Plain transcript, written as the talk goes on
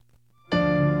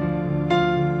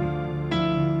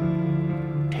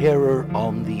Terror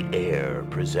on the Air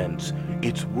presents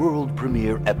its world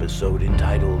premiere episode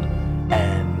entitled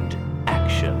Annnnd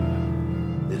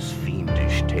Action. This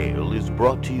fiendish tale is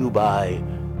brought to you by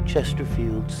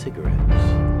Chesterfield Cigarettes.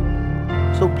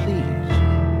 So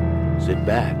please, sit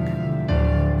back,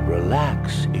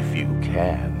 relax if you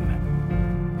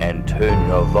can, and turn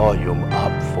your volume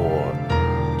up for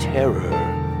Terror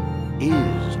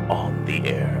is on the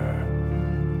Air.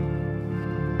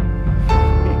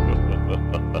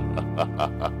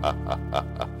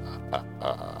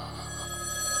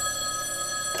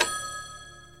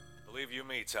 Believe you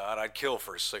me, Todd, I'd kill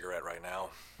for a cigarette right now.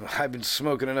 I've been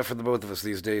smoking enough for the both of us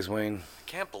these days, Wayne. I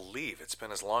can't believe it's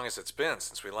been as long as it's been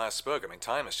since we last spoke. I mean,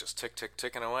 time is just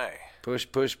ticking away. Push,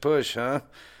 huh? Does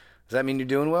that mean you're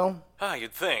doing well?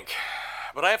 You'd think.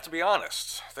 But I have to be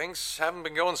honest. Things haven't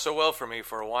been going so well for me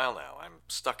for a while now. I'm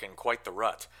stuck in quite the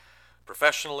rut.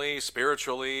 Professionally,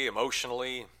 spiritually,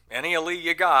 emotionally, any elite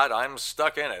you got, I'm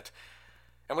stuck in it.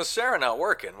 And with Sarah not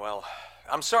working, well,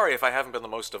 I'm sorry if I haven't been the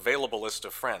most availablest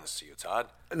of friends to you, Todd.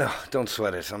 No, don't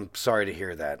sweat it. I'm sorry to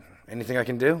hear that. Anything I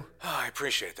can do? I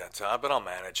appreciate that, Todd, but I'll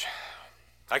manage.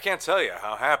 I can't tell you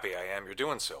how happy I am you're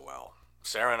doing so well.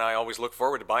 Sarah and I always look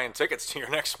forward to buying tickets to your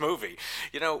next movie.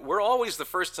 You know, we're always the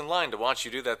first in line to watch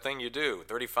you do that thing you do,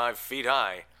 35 feet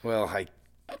high. Well, I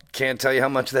can't tell you how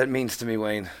much that means to me,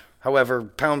 Wayne. However,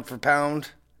 pound for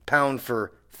pound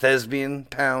for thespian,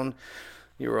 pound,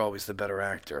 you were always the better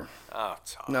actor. Oh,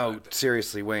 Todd. No,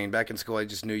 seriously, Wayne, back in school I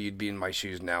just knew you'd be in my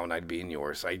shoes now and I'd be in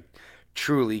yours. I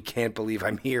truly can't believe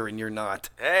I'm here and you're not.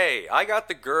 Hey, I got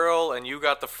the girl and you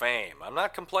got the fame. I'm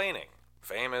not complaining.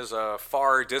 Fame is a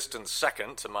far distant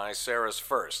second to my Sarah's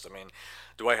first. I mean,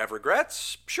 do I have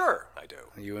regrets? Sure, I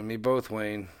do. You and me both,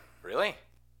 Wayne. Really?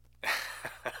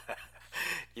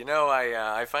 You know,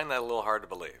 I find that a little hard to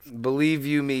believe. Believe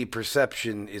you me,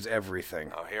 perception is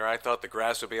everything. Oh, here I thought the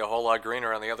grass would be a whole lot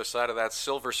greener on the other side of that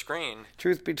silver screen.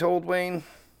 Truth be told, Wayne,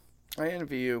 I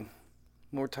envy you.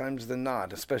 More times than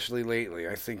not, especially lately.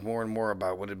 I think more and more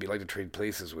about what it'd be like to trade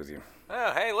places with you.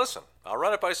 Oh, hey, listen, I'll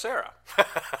run it by Sarah.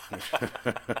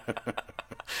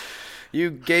 You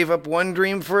gave up one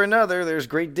dream for another. There's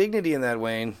great dignity in that,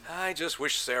 Wayne. I just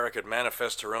wish Sarah could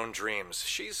manifest her own dreams.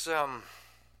 She's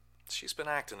been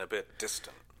acting a bit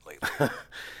distant lately.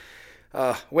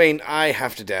 Wayne, I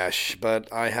have to dash, but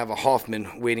I have a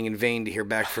Hoffman waiting in vain to hear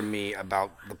back from me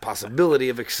about the possibility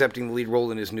of accepting the lead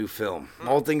role in his new film.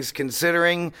 All things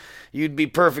considering, you'd be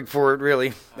perfect for it,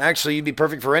 really. Actually, you'd be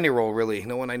perfect for any role, really.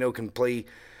 No one I know can play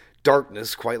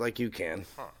darkness quite like you can.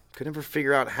 Could never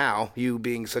figure out how, you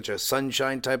being such a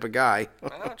sunshine type of guy.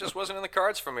 Well, it just wasn't in the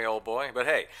cards for me, old boy. But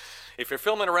hey, if you're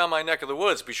filming around my neck of the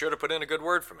woods, be sure to put in a good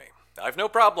word for me. I've no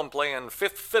problem playing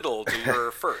fifth fiddle to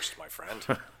your first, my friend.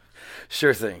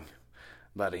 Sure thing,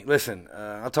 buddy. Listen,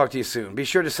 I'll talk to you soon. Be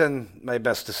sure to send my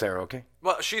best to Sarah, okay?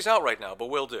 Well, she's out right now, but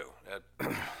will do.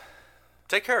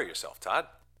 Take care of yourself, Todd.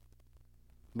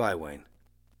 Bye, Wayne.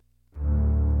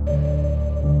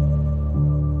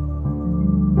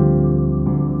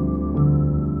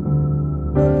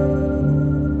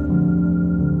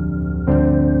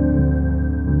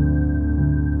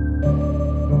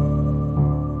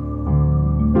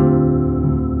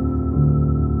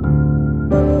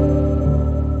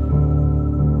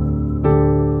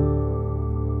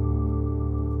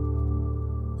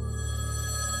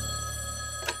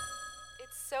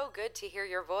 Good to hear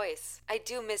your voice. I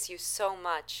do miss you so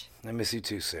much. I miss you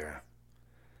too, Sarah.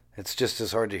 It's just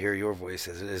as hard to hear your voice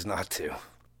as it is not to.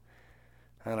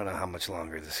 I don't know how much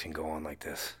longer this can go on like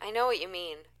this. I know what you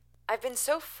mean. I've been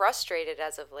so frustrated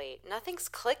as of late. Nothing's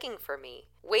clicking for me.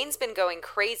 Wayne's been going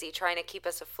crazy trying to keep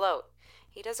us afloat.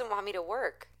 He doesn't want me to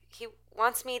work. He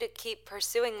wants me to keep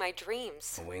pursuing my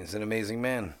dreams. Well, Wayne's an amazing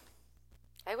man.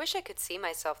 I wish I could see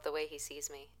myself the way he sees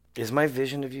me. Is my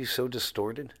vision of you so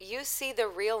distorted? You see the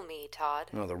real me, Todd.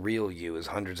 No, the real you is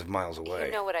hundreds of miles away.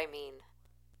 You know what I mean.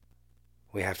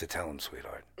 We have to tell him,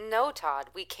 sweetheart. No, Todd,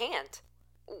 we can't.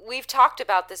 We've talked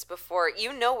about this before.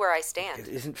 You know where I stand. It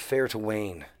isn't fair to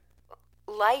Wayne.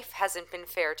 Life hasn't been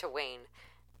fair to Wayne,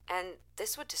 and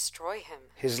this would destroy him.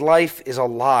 His life is a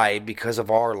lie because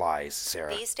of our lies,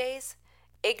 Sarah. These days,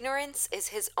 ignorance is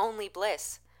his only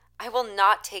bliss. I will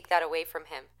not take that away from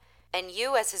him. And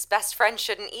you, as his best friend,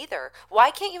 shouldn't either.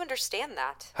 Why can't you understand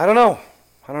that? I don't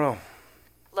know.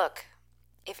 Look,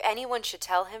 if anyone should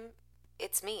tell him,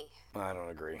 it's me. I don't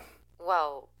agree.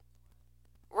 Well,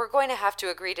 we're going to have to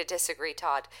agree to disagree,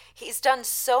 Todd. He's done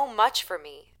so much for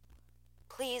me.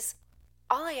 Please,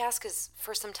 all I ask is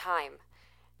for some time.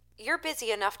 You're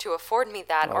busy enough to afford me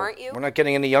that, aren't you? We're not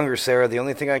getting any younger, Sarah. The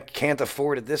only thing I can't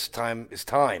afford at this time is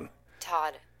time.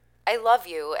 Todd, I love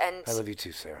you, and... I love you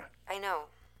too, Sarah. I know.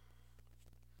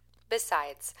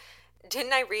 Besides,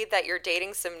 didn't I read that you're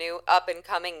dating some new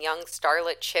up-and-coming young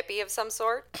starlet Chippy of some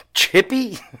sort?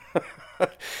 Chippy?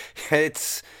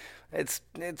 It's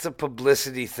a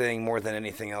publicity thing more than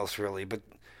anything else, really, but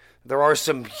there are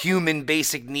some human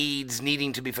basic needs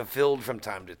needing to be fulfilled from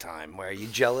time to time. Why, are you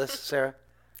jealous, Sarah?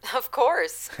 Of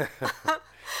course.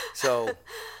 So,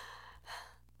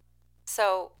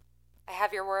 I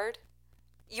have your word?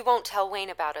 You won't tell Wayne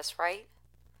about us, right?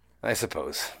 I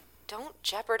suppose. Don't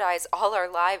jeopardize all our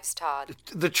lives, Todd.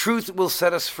 The truth will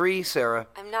set us free, Sarah.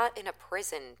 I'm not in a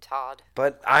prison, Todd.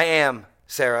 But I am,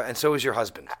 Sarah, and so is your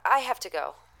husband. I have to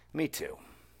go. Me too.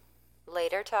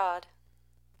 Later, Todd.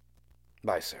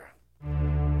 Bye, Sarah.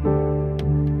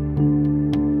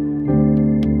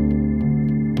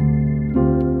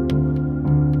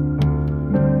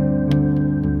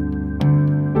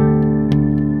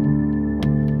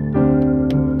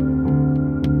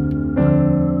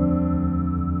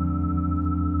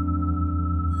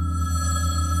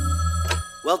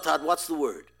 Well, Todd, what's the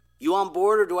word? You on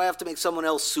board, or do I have to make someone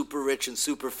else super rich and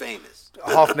super famous?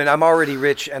 Hoffman, I'm already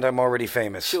rich and I'm already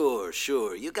famous.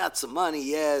 Sure. You got some money,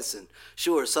 yes, and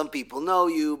sure, some people know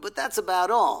you, but that's about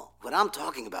all. What I'm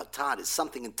talking about, Todd, is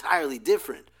something entirely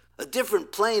different. A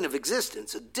different plane of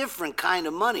existence, a different kind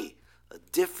of money, a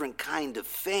different kind of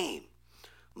fame.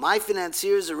 My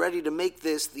financiers are ready to make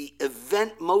this the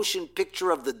event motion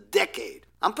picture of the decade.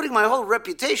 I'm putting my whole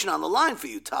reputation on the line for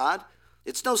you, Todd.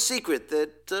 It's no secret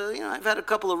that, I've had a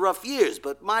couple of rough years,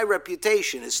 but my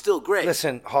reputation is still great.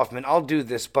 Listen, Hoffman, I'll do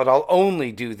this, but I'll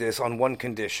only do this on one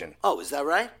condition. Oh, is that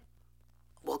right?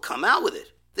 Well, come out with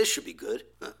it. This should be good.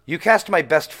 Huh. You cast my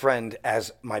best friend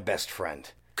as my best friend.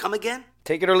 Come again?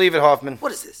 Take it or leave it, Hoffman.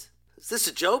 What is this? Is this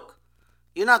a joke?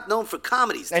 You're not known for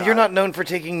comedies, Todd. And you're not known for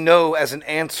taking no as an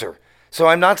answer. So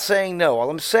I'm not saying no. All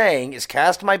I'm saying is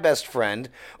cast my best friend,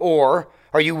 or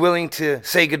are you willing to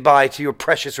say goodbye to your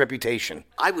precious reputation?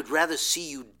 I would rather see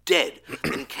you dead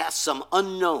than cast some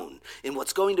unknown in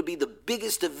what's going to be the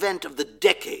biggest event of the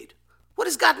decade. What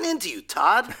has gotten into you,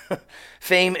 Todd?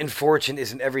 Fame and fortune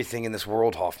isn't everything in this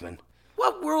world, Hoffman.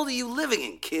 What world are you living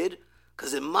in, kid?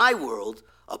 Because in my world,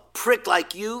 a prick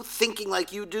like you, thinking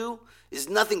like you do, is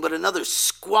nothing but another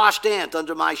squashed ant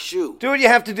under my shoe. Do what you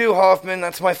have to do, Hoffman.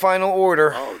 That's my final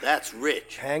order. Oh, that's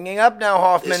rich. Hanging up now,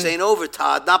 Hoffman. This ain't over,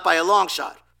 Todd, not by a long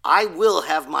shot. I will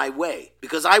have my way,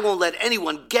 because I won't let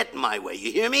anyone get in my way.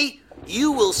 You hear me?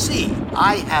 You will see.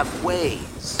 I have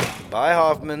ways. Bye,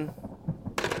 Hoffman.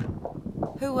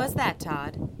 Who was that,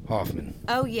 Todd? Hoffman.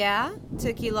 Oh, yeah?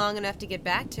 Took you long enough to get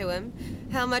back to him.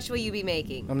 How much will you be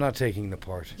making? I'm not taking the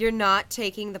part. You're not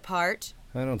taking the part?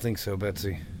 I don't think so,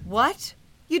 Betsy. What?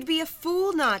 You'd be a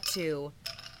fool not to.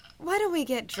 Why don't we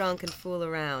get drunk and fool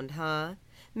around, huh?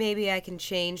 Maybe I can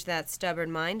change that stubborn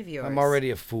mind of yours. I'm already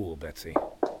a fool, Betsy.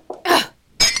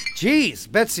 Jeez,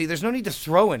 Betsy, there's no need to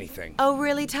throw anything. Oh,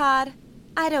 really, Todd?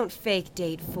 I don't fake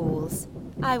date fools.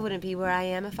 I wouldn't be where I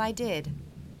am if I did.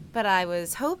 But I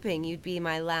was hoping you'd be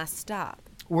my last stop.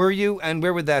 Were you? And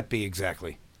where would that be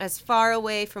exactly? As far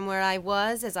away from where I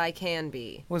was as I can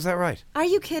be. Was that right? Are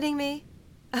you kidding me?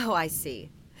 Oh, I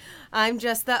see. I'm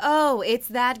just it's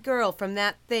that girl from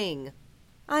that thing.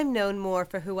 I'm known more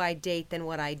for who I date than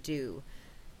what I do.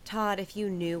 Todd, if you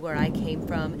knew where I came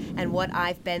from and what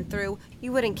I've been through,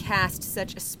 you wouldn't cast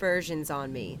such aspersions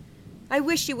on me. I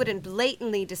wish you wouldn't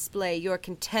blatantly display your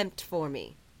contempt for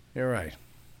me. You're right.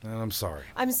 I'm sorry.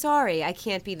 I'm sorry I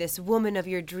can't be this woman of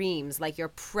your dreams like your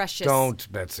precious... Don't,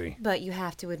 Betsy. But you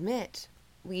have to admit,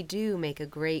 we do make a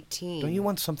great team. Don't you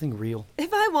want something real?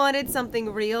 If I wanted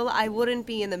something real, I wouldn't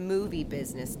be in the movie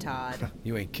business, Todd.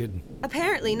 You ain't kidding.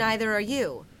 Apparently, neither are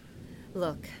you.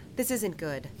 Look, this isn't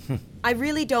good. I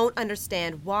really don't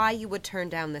understand why you would turn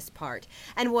down this part.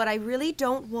 And what I really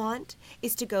don't want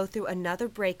is to go through another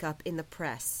breakup in the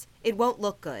press. It won't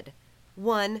look good.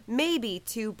 1, maybe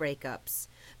 2 breakups.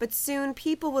 But soon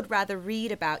people would rather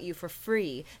read about you for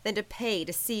free than to pay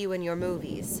to see you in your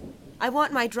movies. I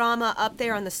want my drama up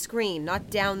there on the screen, not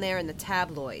down there in the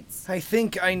tabloids. I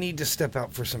think I need to step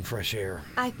out for some fresh air.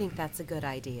 I think that's a good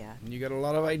idea. You got a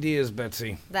lot of ideas,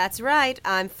 Betsy. That's right,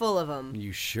 I'm full of them.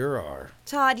 You sure are.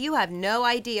 Todd, you have no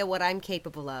idea what I'm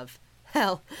capable of.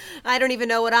 Hell, I don't even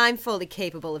know what I'm fully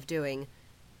capable of doing.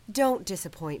 Don't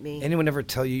disappoint me. Anyone ever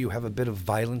tell you have a bit of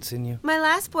violence in you? My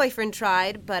last boyfriend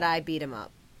tried, but I beat him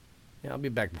up. Yeah, I'll be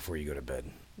back before you go to bed.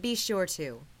 Be sure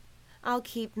to. I'll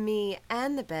keep me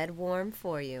and the bed warm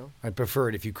for you. I'd prefer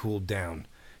it if you cooled down.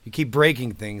 You keep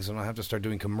breaking things and I'll have to start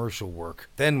doing commercial work.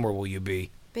 Then where will you be?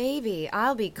 Baby,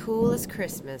 I'll be cool as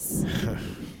Christmas.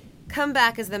 Come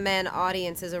back as the man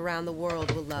audiences around the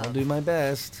world will love. I'll do my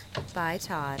best. Bye,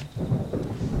 Todd.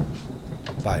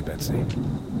 Bye, Betsy.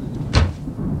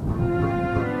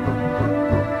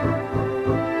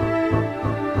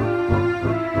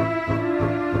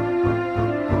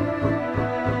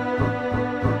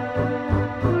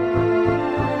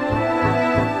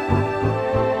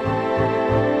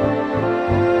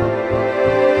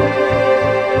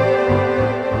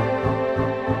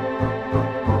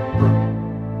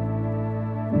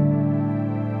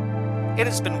 It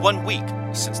has been 1 week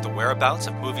since the whereabouts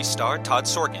of movie star Todd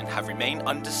Durkin have remained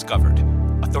undiscovered.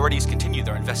 Authorities continue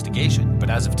their investigation, but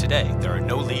as of today, there are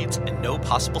no leads and no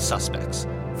possible suspects.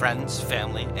 Friends,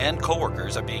 family, and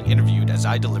co-workers are being interviewed as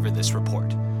I deliver this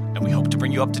report, and we hope to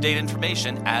bring you up-to-date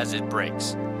information as it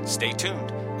breaks. Stay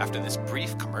tuned after this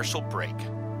brief commercial break.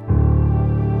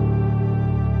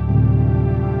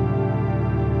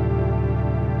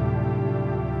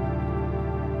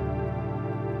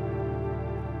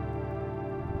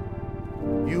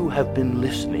 You have been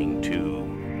listening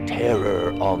to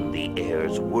Terror on the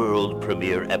Air's world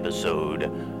premiere episode,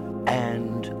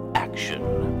 Annnnd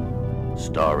Action,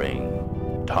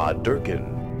 starring Todd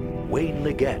Durkin, Wayne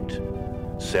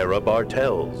Legette, Sarah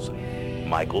Bartels,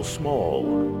 Michael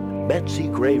Small, Betsy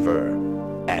Graver,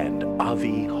 and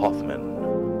Avi Hoffman.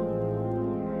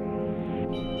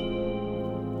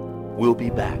 We'll be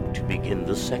back to begin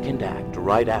the second act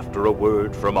right after a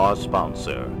word from our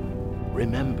sponsor.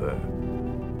 Remember,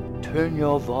 turn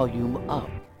your volume up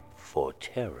for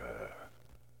terror.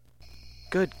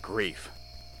 Good grief.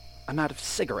 I'm out of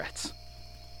cigarettes.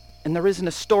 And there isn't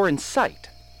a store in sight.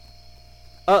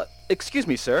 Excuse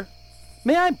me, sir.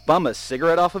 May I bum a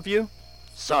cigarette off of you?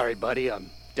 Sorry, buddy,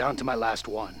 I'm down to my last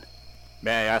one.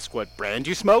 May I ask what brand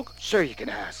you smoke? Sure, you can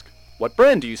ask. What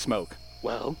brand do you smoke?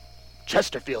 Well,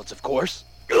 Chesterfield's, of course.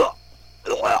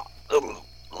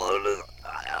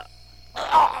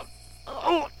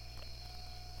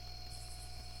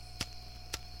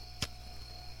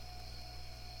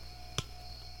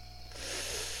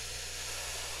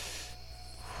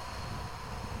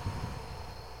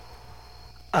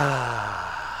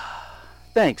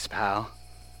 Thanks, pal.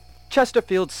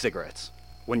 Chesterfield cigarettes.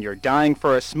 When you're dying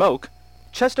for a smoke,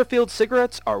 Chesterfield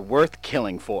cigarettes are worth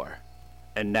killing for.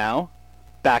 And now,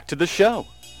 back to the show.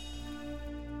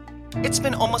 It's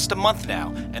been almost a month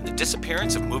now, and the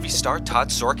disappearance of movie star Todd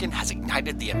Durkin has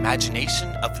ignited the imagination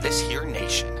of this here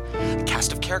nation. A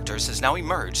cast of characters has now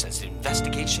emerged as the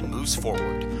investigation moves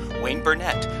forward. Wayne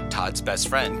Burnett, Todd's best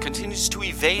friend, continues to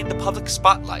evade the public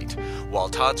spotlight, while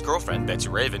Todd's girlfriend, Betsy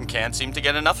Graver, can't seem to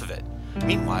get enough of it.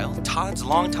 Meanwhile, Todd's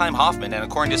longtime Hoffman, and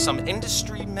according to some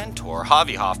industry mentor,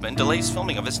 Avi Hoffman, delays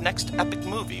filming of his next epic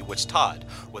movie, which Todd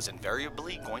was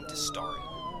invariably going to star in.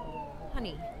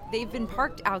 Honey, they've been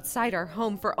parked outside our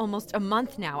home for almost a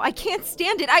month now. I can't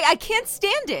stand it. I can't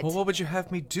stand it. Well, what would you have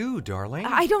me do, darling?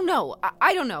 I don't know.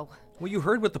 I don't know. Well, you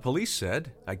heard what the police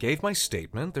said. I gave my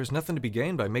statement. There's nothing to be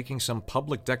gained by making some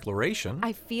public declaration.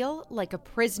 I feel like a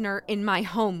prisoner in my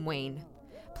home, Wayne.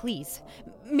 Please,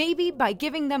 maybe by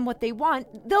giving them what they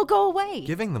want, they'll go away.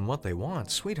 Giving them what they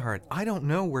want? Sweetheart, I don't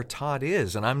know where Todd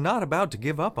is, and I'm not about to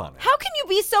give up on it. How can you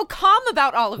be so calm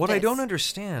about all of What this? I don't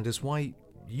understand is why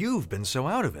you've been so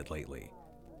out of it lately.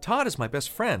 Todd is my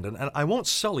best friend, and I won't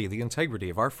sully the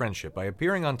integrity of our friendship by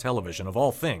appearing on television, of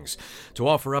all things, to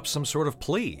offer up some sort of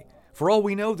plea. For all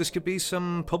we know, this could be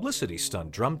some publicity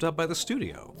stunt drummed up by the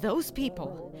studio. Those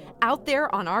people out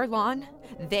there on our lawn,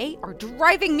 they are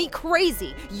driving me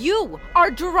crazy. You are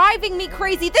driving me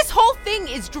crazy. This whole thing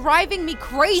is driving me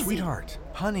crazy. Sweetheart,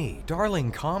 honey,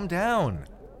 darling, calm down.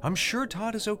 I'm sure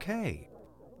Todd is okay.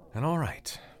 And all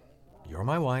right, you're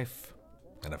my wife.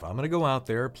 And if I'm going to go out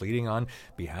there pleading on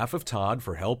behalf of Todd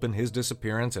for help in his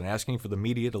disappearance and asking for the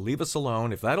media to leave us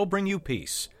alone, if that'll bring you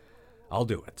peace, I'll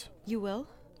do it. You will?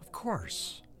 Of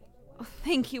course. Oh,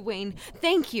 thank you, Wayne.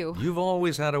 Thank you. You've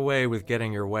always had a way with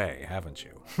getting your way, haven't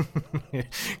you?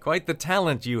 Quite the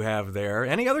talent you have there.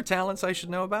 Any other talents I should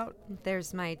know about?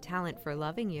 There's my talent for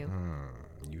loving you.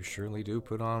 You surely do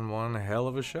put on one hell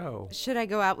of a show. Should I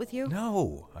go out with you?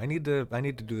 No, I need to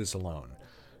do this alone.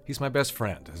 He's my best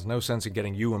friend. There's no sense in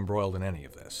getting you embroiled in any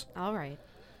of this. All right.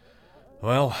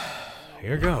 Well,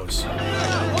 here goes.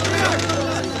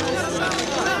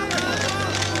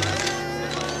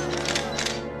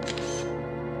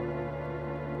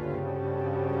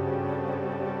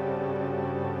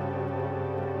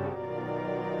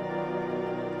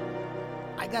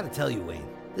 I gotta tell you, Wayne,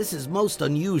 this is most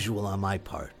unusual on my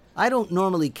part. I don't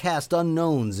normally cast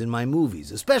unknowns in my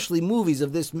movies, especially movies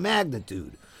of this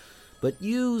magnitude. But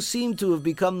you seem to have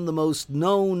become the most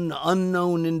known,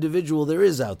 unknown individual there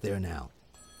is out there now.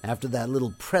 After that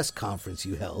little press conference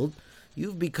you held,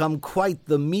 you've become quite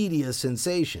the media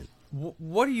sensation.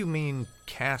 What do you mean,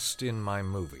 cast in my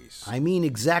movies? I mean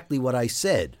exactly what I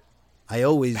said. I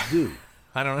always do.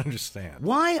 I don't understand.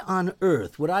 Why on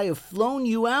earth would I have flown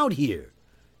you out here?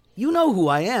 You know who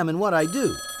I am and what I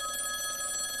do.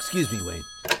 Excuse me, Wayne.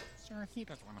 Sir, he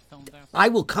doesn't want to film this. I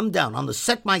will come down on the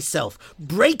set myself,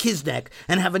 break his neck,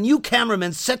 and have a new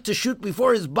cameraman set to shoot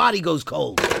before his body goes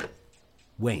cold.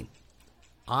 Wayne,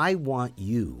 I want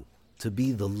you to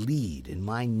be the lead in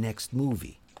my next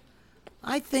movie.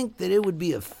 I think that it would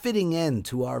be a fitting end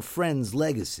to our friend's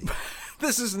legacy.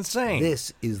 This is insane.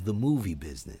 This is the movie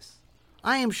business.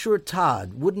 I am sure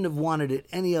Todd wouldn't have wanted it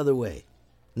any other way.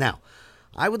 Now,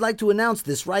 I would like to announce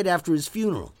this right after his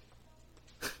funeral.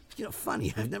 You know,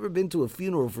 funny, I've never been to a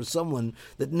funeral for someone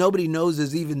that nobody knows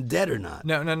is even dead or not.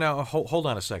 No. Hold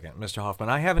on a second, Mr. Hoffman.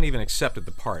 I haven't even accepted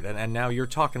the part, and now you're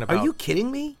talking about... Are you kidding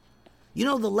me? You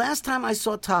know, the last time I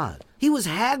saw Todd, he was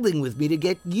haggling with me to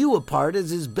get you a part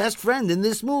as his best friend in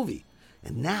this movie.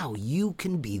 And now you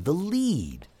can be the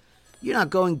lead. You're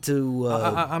not going to...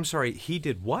 I'm sorry, he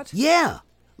did what? Yeah.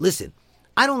 Listen,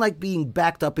 I don't like being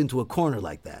backed up into a corner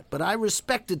like that, but I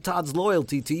respected Todd's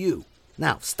loyalty to you.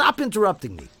 Now, stop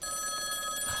interrupting me.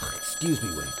 Excuse me,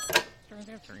 Wayne.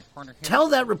 Tell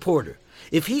that reporter,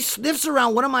 if he sniffs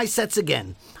around one of my sets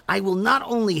again, I will not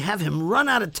only have him run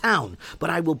out of town,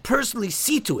 but I will personally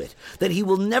see to it that he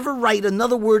will never write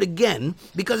another word again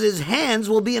because his hands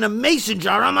will be in a mason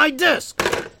jar on my desk.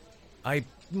 I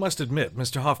must admit,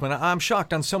 Mr. Hoffman, I'm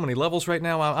shocked on so many levels right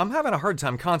now. I'm having a hard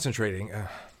time concentrating.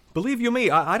 Believe you me,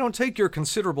 I don't take your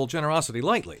considerable generosity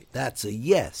lightly. That's a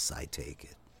yes, I take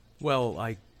it. Well,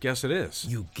 I guess it is.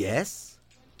 You guess?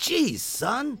 Geez,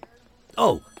 son.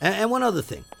 Oh, and one other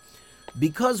thing.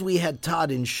 Because we had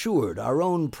Todd insured, our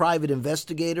own private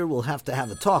investigator will have to have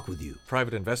a talk with you.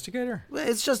 Private investigator? Well,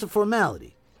 it's just a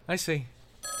formality. I see.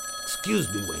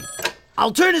 Excuse me, Wayne.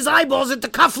 I'll turn his eyeballs into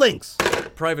cufflinks.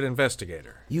 Private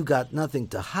investigator. You got nothing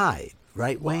to hide,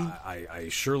 right, Wayne? Well, I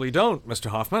surely don't, Mr.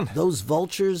 Hoffman. Those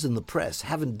vultures in the press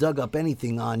haven't dug up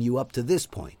anything on you up to this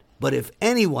point. But if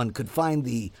anyone could find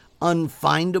the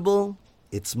unfindable,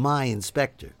 it's my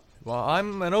inspector. Well,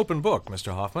 I'm an open book,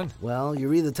 Mr. Hoffman. Well,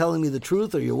 you're either telling me the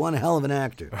truth or you're one hell of an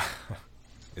actor.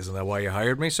 Isn't that why you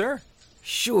hired me, sir?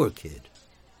 Sure, kid.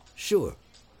 Sure.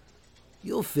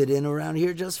 You'll fit in around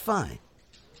here just fine.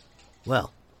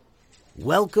 Well,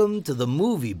 welcome to the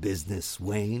movie business,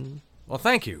 Wayne. Well,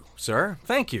 thank you, sir.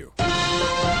 Thank you.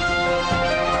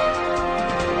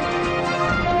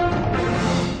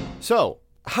 So,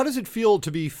 how does it feel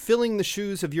to be filling the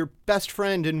shoes of your best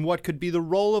friend in what could be the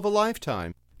role of a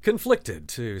lifetime? Conflicted,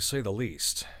 to say the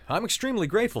least. I'm extremely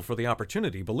grateful for the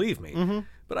opportunity, believe me.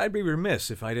 But I'd be remiss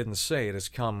if I didn't say it has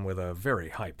come with a very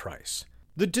high price.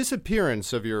 The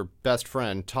disappearance of your best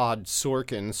friend, Todd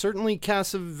Durkin, certainly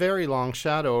casts a very long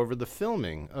shadow over the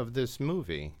filming of this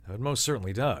movie. It most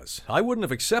certainly does. I wouldn't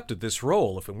have accepted this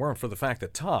role if it weren't for the fact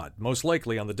that Todd, most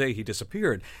likely on the day he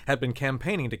disappeared, had been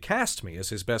campaigning to cast me as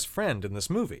his best friend in this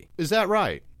movie. Is that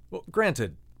right? Well,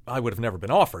 granted, I would have never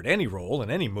been offered any role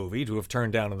in any movie to have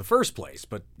turned down in the first place,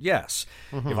 but yes,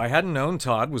 if I hadn't known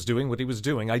Todd was doing what he was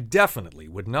doing, I definitely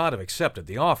would not have accepted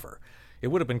the offer. It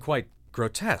would have been quite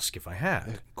grotesque if I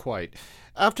had. Quite.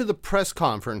 After the press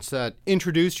conference that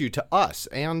introduced you to us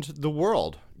and the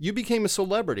world, you became a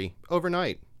celebrity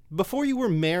overnight. Before you were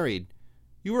married,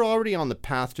 you were already on the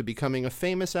path to becoming a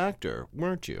famous actor,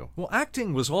 weren't you? Well,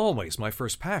 acting was always my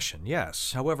first passion,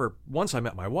 yes. However, once I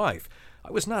met my wife,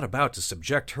 I was not about to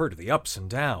subject her to the ups and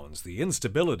downs, the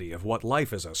instability of what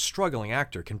life as a struggling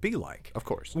actor can be like. Of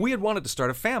course. We had wanted to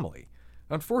start a family.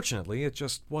 Unfortunately, it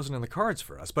just wasn't in the cards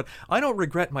for us, but I don't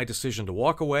regret my decision to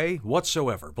walk away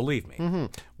whatsoever, believe me.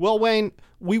 Well, Wayne,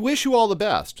 we wish you all the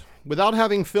best. Without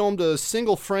having filmed a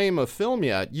single frame of film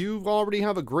yet, you already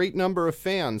have a great number of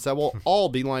fans that will all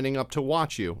be lining up to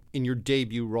watch you in your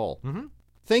debut role.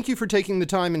 Thank you for taking the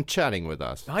time and chatting with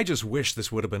us. I just wish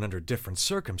this would have been under different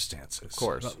circumstances. Of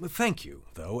course. Thank you,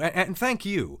 though, and thank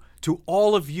you to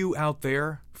all of you out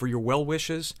there for your well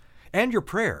wishes and your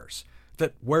prayers.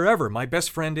 That wherever my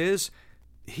best friend is,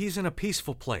 he's in a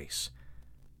peaceful place.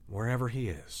 Wherever he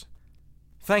is.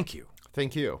 Thank you.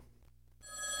 Thank you.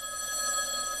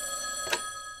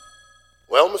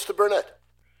 Well, Mr. Burnett,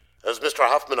 as Mr.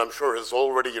 Hoffman, I'm sure, has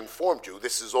already informed you,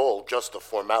 this is all just a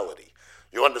formality.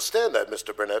 You understand that,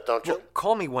 Mr. Burnett, don't you? Well,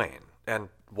 call me Wayne. And,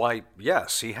 why,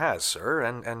 yes, he has, sir.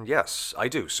 And yes, I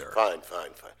do, sir. Fine.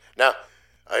 Now,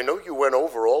 I know you went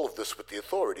over all of this with the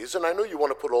authorities, and I know you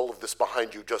want to put all of this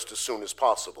behind you just as soon as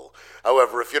possible.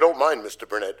 However, if you don't mind, Mr.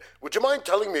 Burnett, would you mind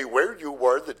telling me where you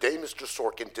were the day Mr.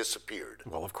 Sorkin disappeared?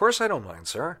 Well, of course I don't mind,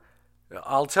 sir.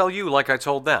 I'll tell you like I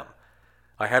told them.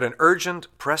 I had an urgent,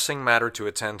 pressing matter to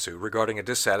attend to regarding a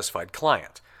dissatisfied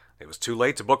client. It was too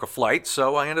late to book a flight,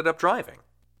 so I ended up driving.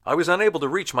 I was unable to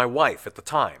reach my wife at the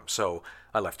time, so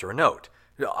I left her a note.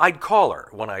 I'd call her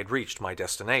when I'd reached my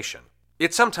destination.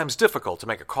 It's sometimes difficult to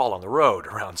make a call on the road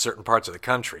around certain parts of the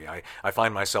country. I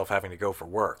find myself having to go for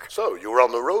work. So, you were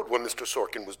on the road when Mr.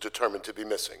 Sorkin was determined to be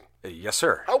missing? Yes,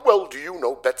 sir. How well do you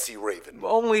know Betsy Graver?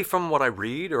 Only from what I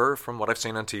read or from what I've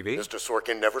seen on TV. Mr.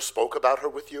 Sorkin never spoke about her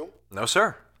with you? No,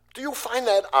 sir. Do you find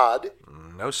that odd?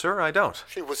 No, sir, I don't.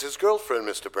 She was his girlfriend,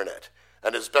 Mr. Burnett.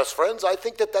 And as best friends, I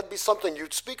think that'd be something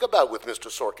you'd speak about with Mr.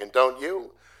 Sorkin, don't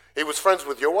you? He was friends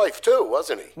with your wife, too,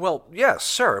 wasn't he? Well, yes,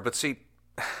 sir, but see...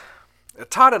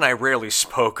 Todd and I rarely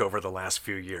spoke over the last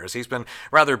few years. He's been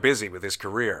rather busy with his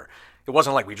career. It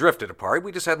wasn't like we drifted apart.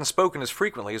 We just hadn't spoken as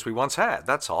frequently as we once had,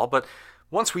 that's all. But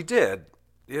once we did,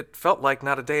 it felt like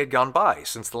not a day had gone by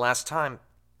since the last time...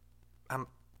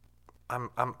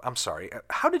 I'm sorry.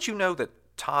 How did you know that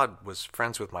Todd was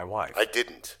friends with my wife? I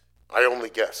didn't. I only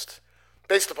guessed.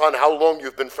 Based upon how long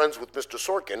you've been friends with Mr.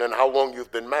 Sorkin and how long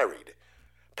you've been married.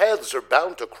 Paths are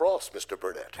bound to cross, Mr.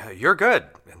 Burnett. You're good,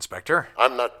 Inspector.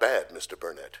 I'm not bad, Mr.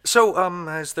 Burnett. So,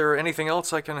 is there anything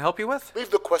else I can help you with?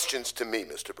 Leave the questions to me,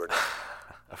 Mr. Burnett.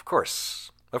 Of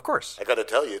course. Of course. I gotta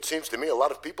tell you, it seems to me a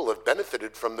lot of people have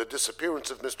benefited from the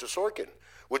disappearance of Mr. Sorkin.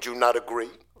 Would you not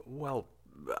agree? Well,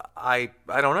 I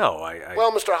don't know.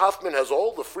 Well, Mr. Hoffman has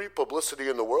all the free publicity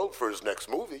in the world for his next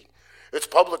movie. It's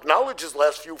public knowledge his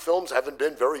last few films haven't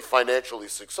been very financially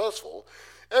successful.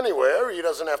 Anywhere, he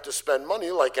doesn't have to spend money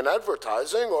like in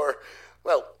advertising or,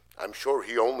 well, I'm sure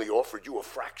he only offered you a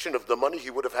fraction of the money he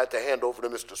would have had to hand over to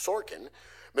Mr. Sorkin.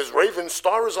 Ms. Raven's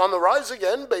star is on the rise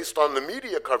again based on the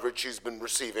media coverage she's been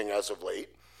receiving as of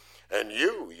late. And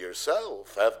you,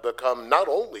 yourself, have become not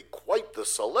only quite the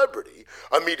celebrity,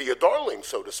 a media darling,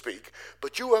 so to speak,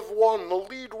 but you have won the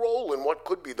lead role in what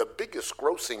could be the biggest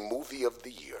grossing movie of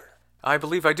the year. I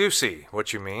believe I do see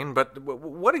what you mean, but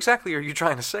what exactly are you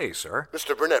trying to say, sir?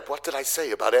 Mr. Burnett, what did I say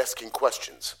about asking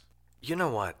questions? You know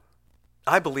what?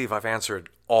 I believe I've answered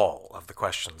all of the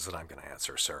questions that I'm going to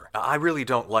answer, sir. I really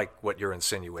don't like what you're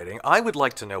insinuating. I would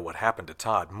like to know what happened to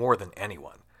Todd more than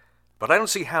anyone. But I don't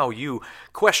see how you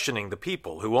questioning the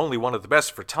people who only wanted the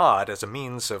best for Todd as a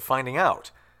means of finding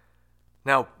out.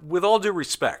 Now, with all due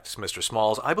respect, Mr.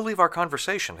 Smalls, I believe our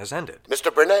conversation has ended.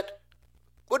 Mr. Burnett?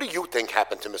 What do you think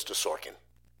happened to Mr. Sorkin?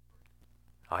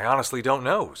 I honestly don't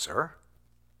know, sir.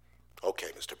 Okay,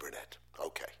 Mr. Burnett.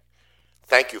 Okay.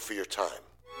 Thank you for your time.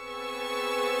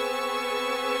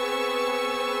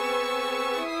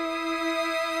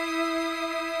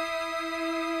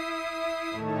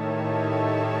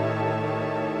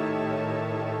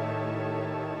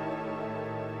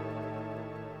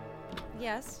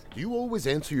 Yes? Do you always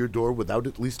answer your door without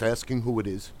at least asking who it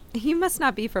is? You must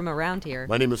not be from around here.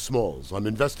 My name is Smalls. I'm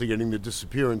investigating the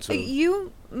disappearance of...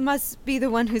 You must be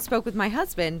the one who spoke with my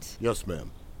husband. Yes,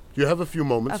 ma'am. Do you have a few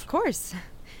moments? Of course.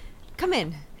 Come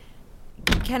in.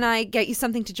 Can I get you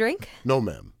something to drink? No,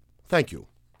 ma'am. Thank you.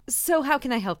 So how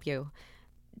can I help you?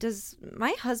 Does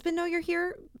my husband know you're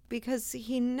here? Because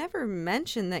he never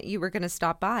mentioned that you were going to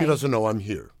stop by. He doesn't know I'm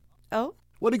here. Oh?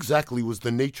 What exactly was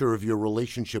the nature of your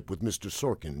relationship with Mr.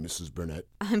 Sorkin, Mrs. Burnett?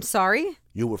 I'm sorry?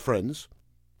 You were friends?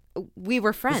 We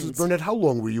were friends. Mrs. Burnett, how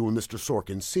long were you and Mr.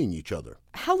 Sorkin seeing each other?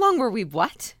 How long were we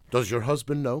what? Does your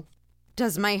husband know?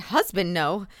 Does my husband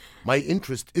know? My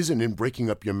interest isn't in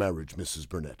breaking up your marriage, Mrs.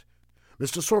 Burnett.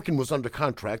 Mr. Sorkin was under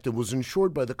contract and was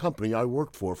insured by the company I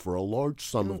worked for a large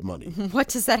sum of money. What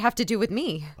does that have to do with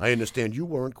me? I understand you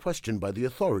weren't questioned by the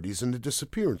authorities in the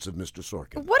disappearance of Mr.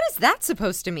 Sorkin. What is that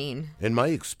supposed to mean? In my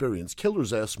experience,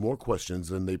 killers ask more questions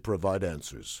than they provide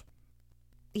answers.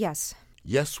 Yes.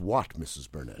 Yes, what, Mrs.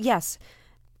 Burnett? Yes.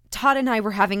 Todd and I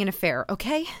were having an affair,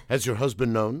 okay? Has your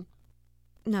husband known?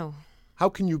 No. How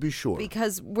can you be sure?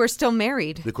 Because we're still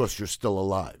married. Because you're still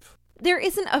alive. There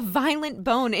isn't a violent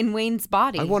bone in Wayne's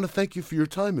body. I want to thank you for your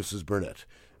time, Mrs. Burnett.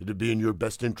 It'd be in your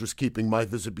best interest keeping my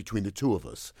visit between the two of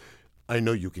us. I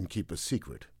know you can keep a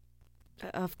secret.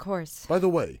 Of course. By the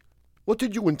way, what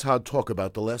did you and Todd talk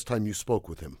about the last time you spoke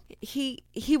with him? He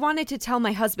wanted to tell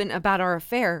my husband about our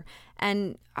affair,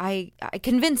 and I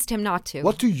convinced him not to.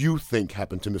 What do you think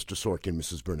happened to Mr. Sorkin,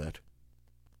 Mrs. Burnett?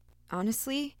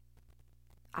 Honestly,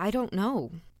 I don't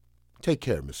know. Take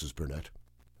care, Mrs. Burnett.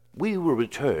 We will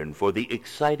return for the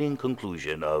exciting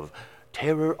conclusion of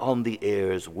Terror on the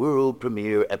Air's world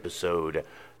premiere episode,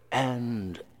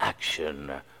 Annnnd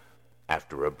Action,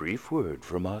 after a brief word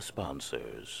from our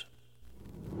sponsors.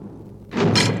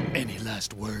 Any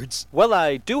last words? Well,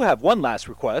 I do have one last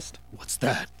request. What's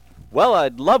that? Well,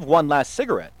 I'd love one last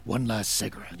cigarette. One last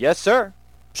cigarette? Yes, sir.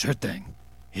 Sure thing.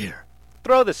 Here.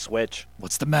 Throw the switch.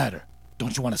 What's the matter?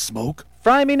 Don't you want to smoke?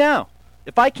 Fry me now.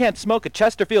 If I can't smoke a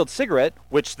Chesterfield cigarette,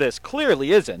 which this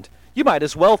clearly isn't, you might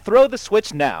as well throw the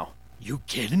switch now. You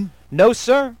kidding? No,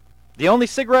 sir. The only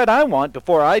cigarette I want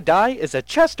before I die is a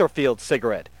Chesterfield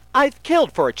cigarette. I've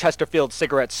killed for a Chesterfield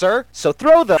cigarette, sir, so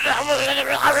throw the...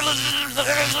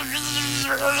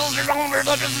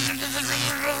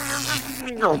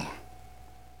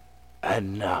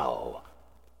 And now,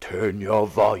 turn your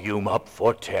volume up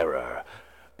for terror,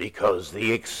 because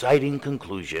the exciting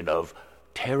conclusion of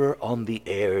Terror on the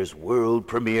Air's world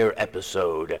premiere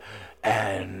episode,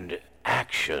 Annnnd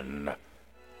Action,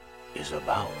 is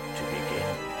about to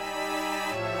begin.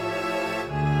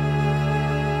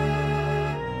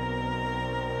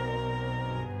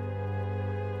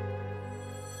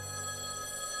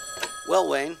 Well,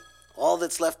 Wayne, all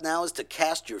that's left now is to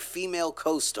cast your female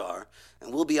co-star,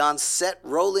 and we'll be on set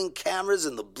rolling cameras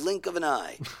in the blink of an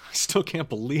eye. I still can't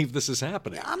believe this is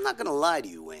happening. Yeah, I'm not going to lie to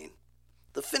you, Wayne.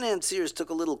 The financiers took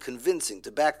a little convincing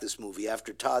to back this movie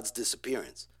after Todd's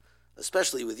disappearance,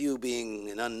 especially with you being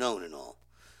an unknown and all.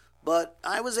 But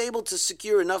I was able to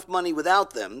secure enough money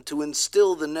without them to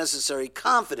instill the necessary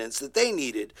confidence that they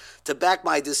needed to back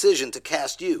my decision to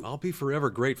cast you. I'll be forever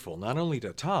grateful, not only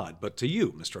to Todd, but to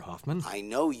you, Mr. Hoffman. I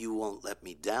know you won't let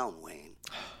me down, Wayne.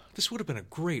 This would have been a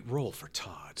great role for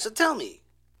Todd. So tell me,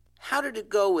 how did it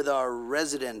go with our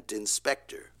resident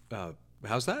inspector?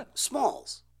 How's that?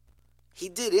 Smalls. He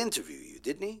did interview you,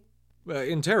 didn't he?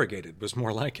 Interrogated was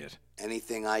more like it.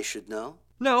 Anything I should know?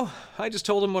 No, I just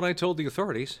told him what I told the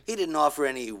authorities. He didn't offer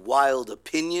any wild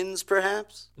opinions,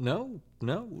 perhaps? No,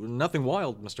 nothing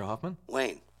wild, Mr. Hoffman.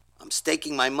 Wayne, I'm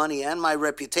staking my money and my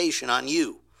reputation on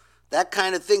you. That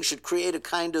kind of thing should create a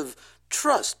kind of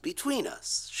trust between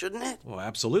us, shouldn't it? Well,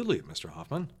 absolutely, Mr.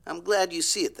 Hoffman. I'm glad you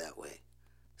see it that way.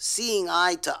 Seeing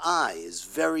eye to eye is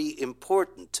very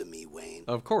important to me, Wayne.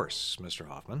 Of course, Mr.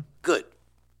 Hoffman. Good.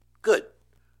 Good.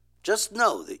 Just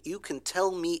know that you can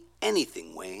tell me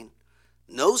anything, Wayne.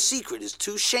 No secret is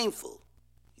too shameful.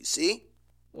 You see?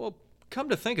 Well, come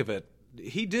to think of it,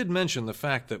 he did mention the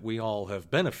fact that we all have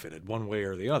benefited one way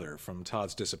or the other from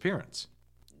Todd's disappearance.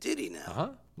 Did he now? Uh-huh.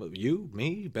 Well, you,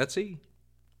 me, Betsy.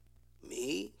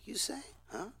 Me, you say?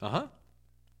 Huh? Uh-huh.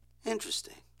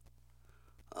 Interesting.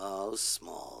 Oh,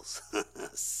 Smalls.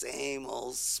 Same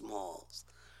old Smalls.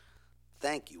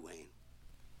 Thank you, Wayne.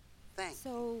 Thanks.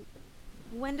 So,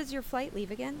 when does your flight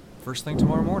leave again? First thing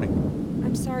tomorrow morning.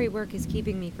 I'm sorry work is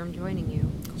keeping me from joining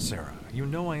you. Sarah, you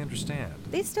know I understand.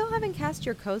 They still haven't cast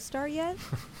your co-star yet?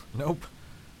 Nope.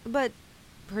 But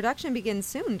production begins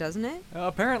soon, doesn't it?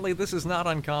 Apparently this is not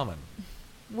uncommon.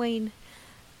 Wayne,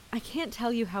 I can't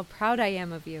tell you how proud I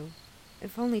am of you.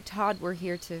 If only Todd were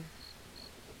here to...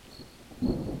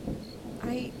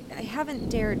 I haven't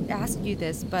dared ask you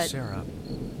this, but... Sarah.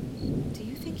 Do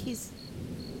you think he's...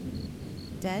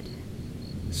 dead?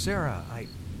 Sarah,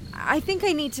 I think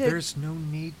I need to... There's no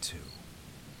need to.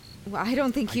 Well, I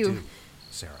don't think I you... do,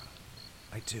 Sarah.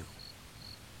 I do.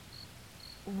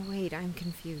 Wait, I'm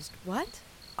confused. What?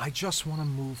 I just want to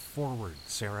move forward,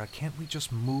 Sarah. Can't we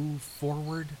just move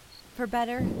forward? For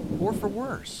better? Or for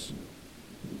worse?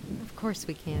 Of course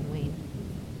we can, Wayne.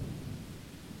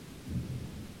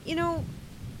 You know,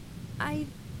 I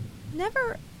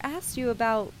never asked you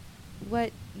about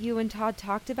what you and Todd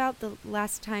talked about the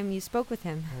last time you spoke with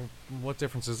him. Well, what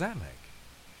difference does that make?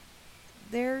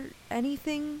 There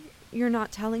anything you're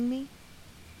not telling me?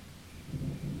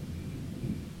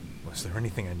 Was there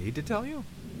anything I need to tell you?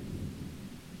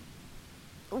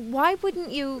 Why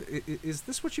wouldn't you... Is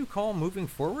this what you call moving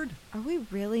forward? Are we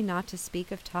really not to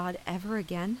speak of Todd ever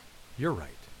again? You're right.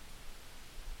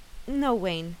 No,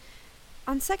 Wayne.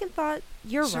 On second thought,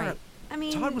 you're Sarah, right. I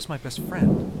mean... Todd was my best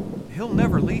friend. He'll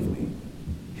never leave me.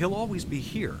 He'll always be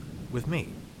here, with me.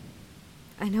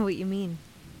 I know what you mean.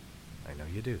 I know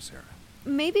you do, Sarah.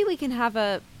 Maybe we can have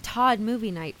a Todd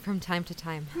movie night from time to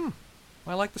time.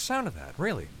 I like the sound of that,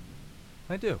 really.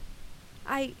 I do.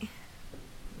 I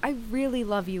really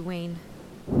love you, Wayne.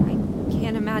 I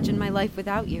can't imagine my life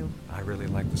without you. I really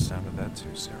like the sound of that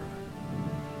too, Sarah.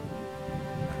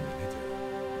 I really do.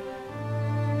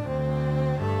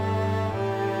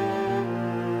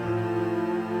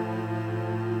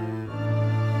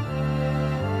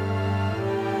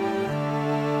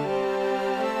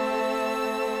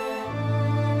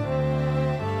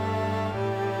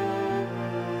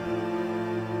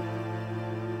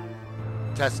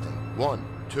 Testing. 1,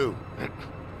 2.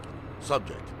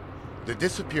 Subject: the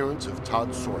disappearance of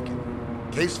Todd Sorkin.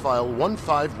 Case file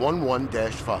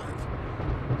 1511-5.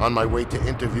 On my way to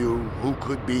interview who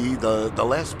could be the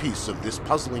last piece of this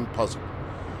puzzling puzzle.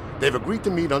 They've agreed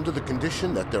to meet under the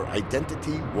condition that their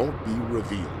identity won't be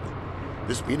revealed.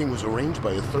 This meeting was arranged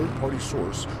by a third-party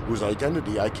source whose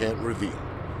identity I can't reveal.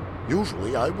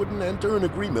 Usually, I wouldn't enter an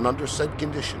agreement under said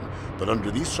condition, but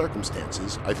under these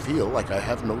circumstances, I feel like I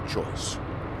have no choice.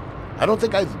 I don't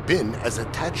think I've been as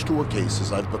attached to a case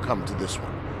as I've become to this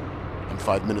one. I'm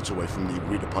 5 minutes away from the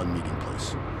agreed-upon meeting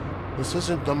place. This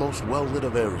isn't the most well-lit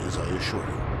of areas, I assure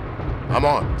you. I'm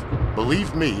armed.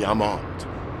 Believe me, I'm armed.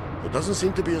 There doesn't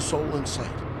seem to be a soul in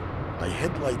sight. My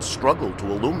headlights struggle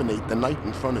to illuminate the night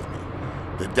in front of me.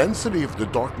 The density of the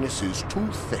darkness is too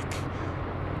thick.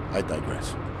 I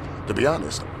digress. To be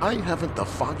honest, I haven't the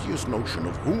foggiest notion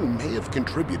of who may have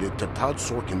contributed to Todd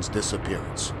Sorkin's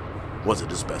disappearance. Was it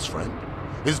his best friend?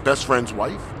 His best friend's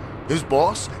wife? His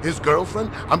boss? His girlfriend?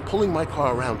 I'm pulling my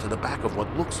car around to the back of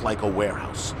what looks like a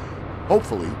warehouse.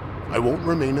 Hopefully, I won't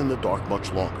remain in the dark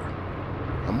much longer.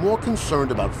 I'm more concerned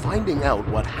about finding out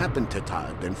what happened to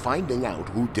Todd than finding out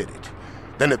who did it.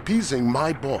 Than appeasing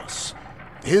my boss.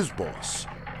 His boss.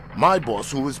 My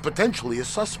boss, who is potentially a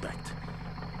suspect.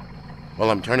 Well,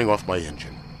 I'm turning off my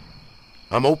engine.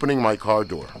 I'm opening my car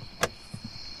door.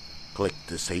 Click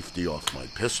the safety off my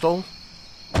pistol.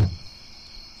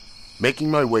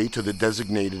 Making my way to the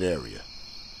designated area.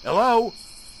 Hello?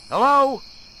 Hello?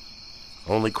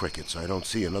 Only crickets. I don't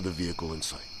see another vehicle in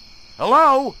sight.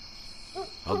 Hello?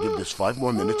 I'll give this 5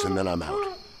 more minutes and then I'm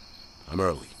out. I'm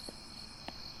early.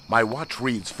 My watch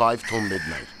reads 5 till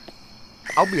midnight.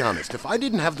 I'll be honest, if I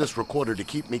didn't have this recorder to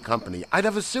keep me company, I'd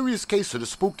have a serious case of the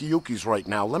spooky yookies right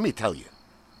now, let me tell you.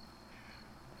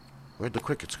 Where'd the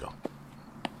crickets go?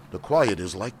 The quiet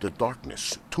is like the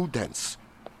darkness, too dense.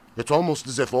 It's almost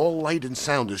as if all light and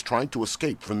sound is trying to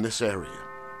escape from this area.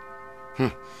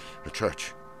 A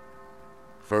church.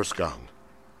 First gong.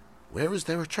 Where is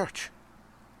there a church?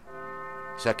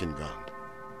 Second gong.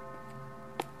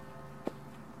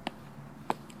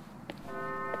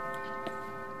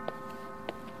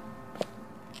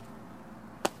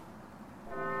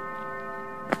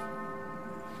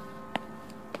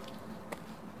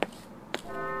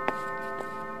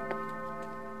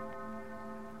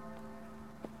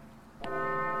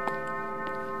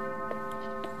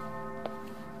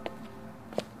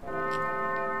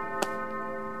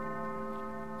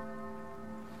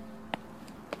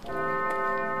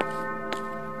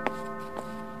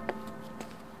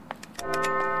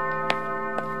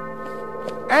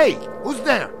 Hey, who's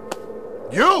there?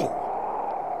 You?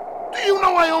 Do you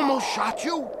know I almost shot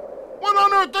you? What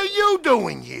on earth are you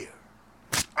doing here?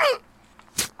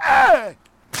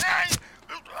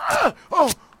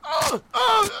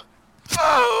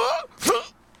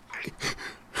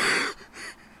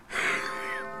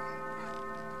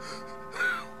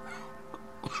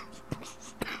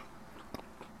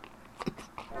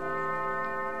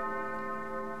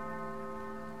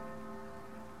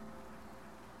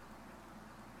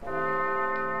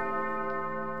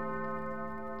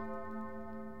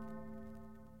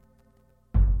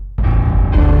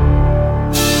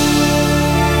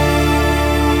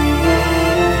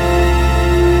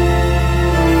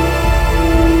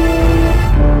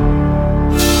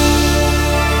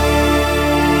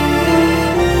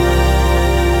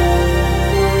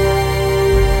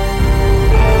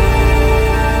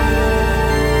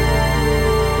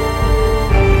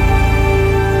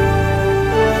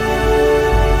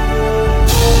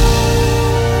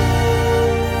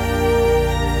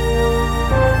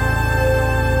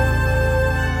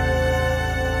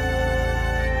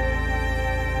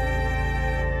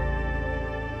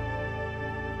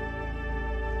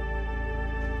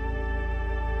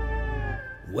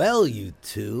 Well, you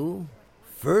two,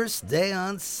 first day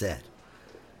on set.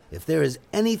 If there is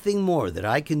anything more that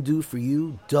I can do for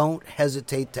you, don't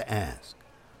hesitate to ask.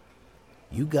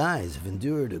 You guys have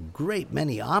endured a great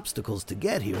many obstacles to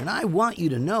get here, and I want you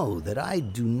to know that I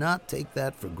do not take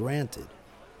that for granted.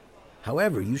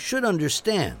 However, you should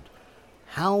understand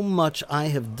how much I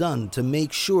have done to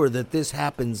make sure that this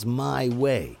happens my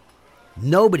way.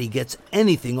 Nobody gets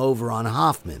anything over on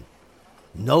Hoffman.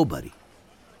 Nobody.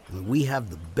 I mean, we have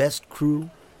the best crew,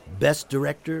 best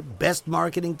director, best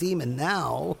marketing team, and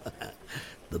now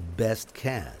the best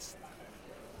cast.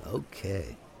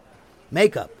 Okay.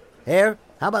 Makeup. Hair,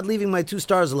 how about leaving my 2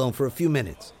 stars alone for a few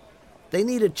minutes? They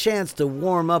need a chance to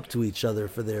warm up to each other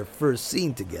for their first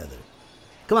scene together.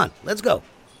 Come on, let's go.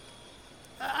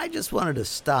 I just wanted to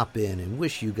stop in and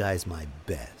wish you guys my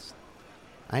best.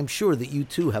 I'm sure that you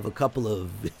two have a couple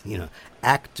of,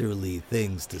 actorly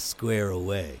things to square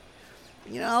away.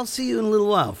 I'll see you in a little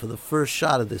while for the first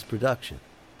shot of this production.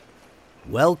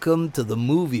 Welcome to the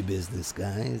movie business,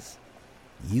 guys.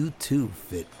 You two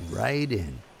fit right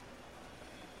in.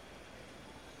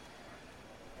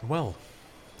 Well,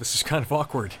 this is kind of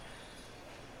awkward.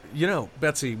 You know,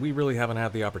 Betsy, we really haven't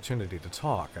had the opportunity to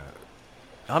talk.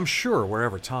 I'm sure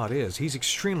wherever Todd is, he's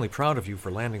extremely proud of you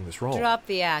for landing this role. Drop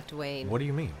the act, Wayne. What do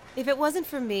you mean? If it wasn't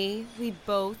for me, we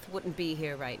both wouldn't be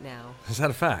here right now. Is that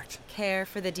a fact? Care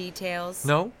for the details?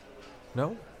 No,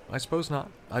 I suppose not.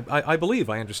 I believe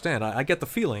I understand. I get the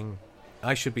feeling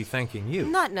I should be thanking you.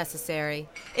 Not necessary.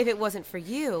 If it wasn't for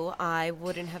you, I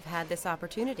wouldn't have had this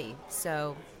opportunity.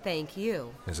 So, thank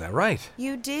you. Is that right?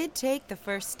 You did take the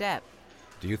first step.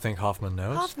 Do you think Hoffman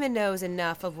knows? Hoffman knows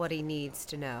enough of what he needs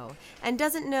to know, and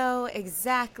doesn't know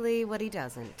exactly what he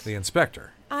doesn't. The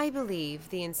inspector? I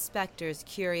believe the inspector's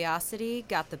curiosity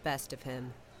got the best of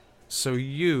him. So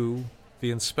you, the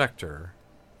inspector,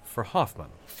 for Hoffman?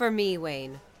 For me,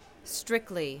 Wayne.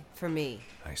 Strictly for me.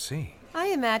 I see. I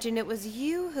imagine it was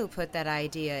you who put that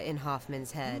idea in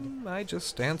Hoffman's head. I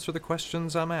just answer the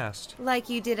questions I'm asked. Like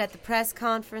you did at the press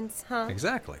conference, huh?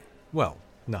 Exactly. Well,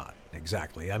 not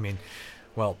exactly. I mean,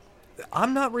 well,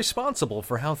 I'm not responsible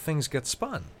for how things get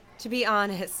spun. To be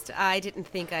honest, I didn't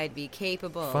think I'd be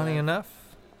capable Funny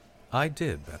enough, I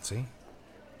did, Betsy.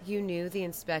 You knew the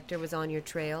inspector was on your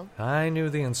trail? I knew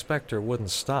the inspector wouldn't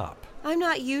stop. I'm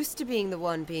not used to being the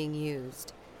one being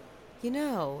used. You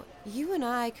know, you and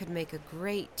I could make a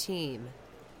great team.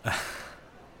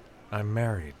 I'm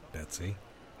married, Betsy.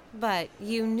 But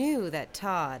you knew that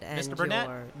Todd and Mr.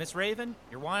 Burnett, Miss Raven,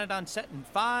 you're wanted on set in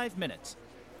 5 minutes.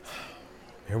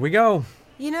 Here we go.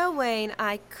 You know, Wayne,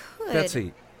 I could...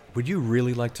 Betsy, would you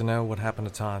really like to know what happened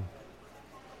to Todd?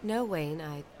 No, Wayne,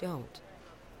 I don't.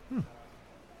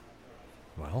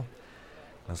 Well,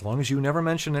 as long as you never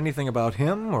mention anything about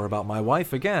him or about my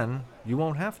wife again, you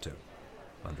won't have to.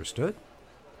 Understood?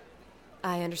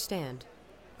 I understand.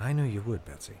 I knew you would,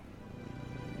 Betsy.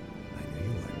 I knew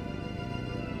you would.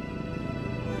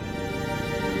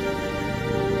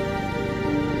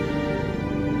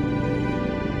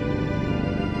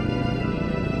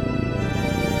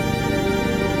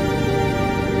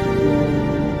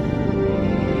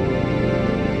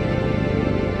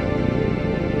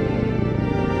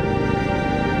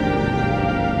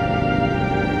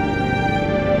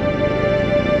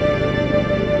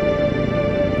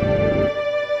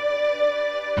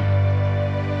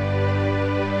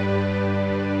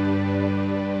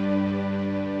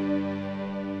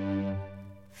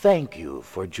 Thank you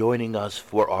for joining us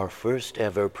for our first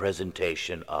ever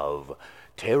presentation of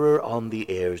Terror on the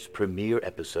Air's premiere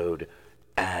episode,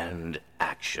 Annnnd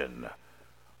Action.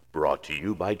 Brought to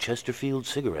you by Chesterfield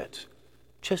Cigarettes.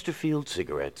 Chesterfield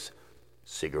Cigarettes.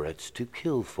 Cigarettes to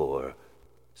kill for.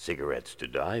 Cigarettes to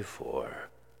die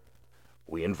for.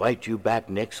 We invite you back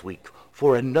next week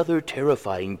for another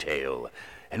terrifying tale.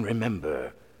 And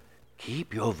remember,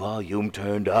 keep your volume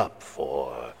turned up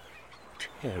for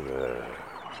terror.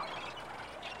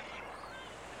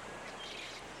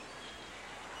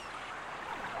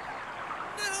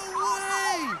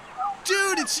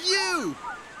 Dude, it's you!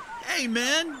 Hey,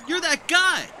 man, you're that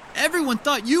guy. Everyone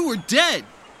thought you were dead.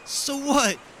 So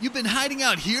what? You've been hiding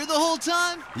out here the whole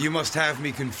time? You must have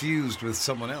me confused with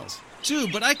someone else.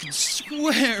 Dude, but I can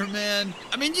swear, man.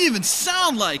 I mean, you even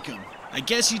sound like him. I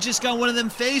guess you just got one of them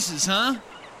faces, huh?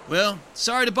 Well,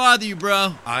 sorry to bother you,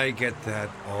 bro. I get that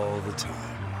all the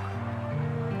time.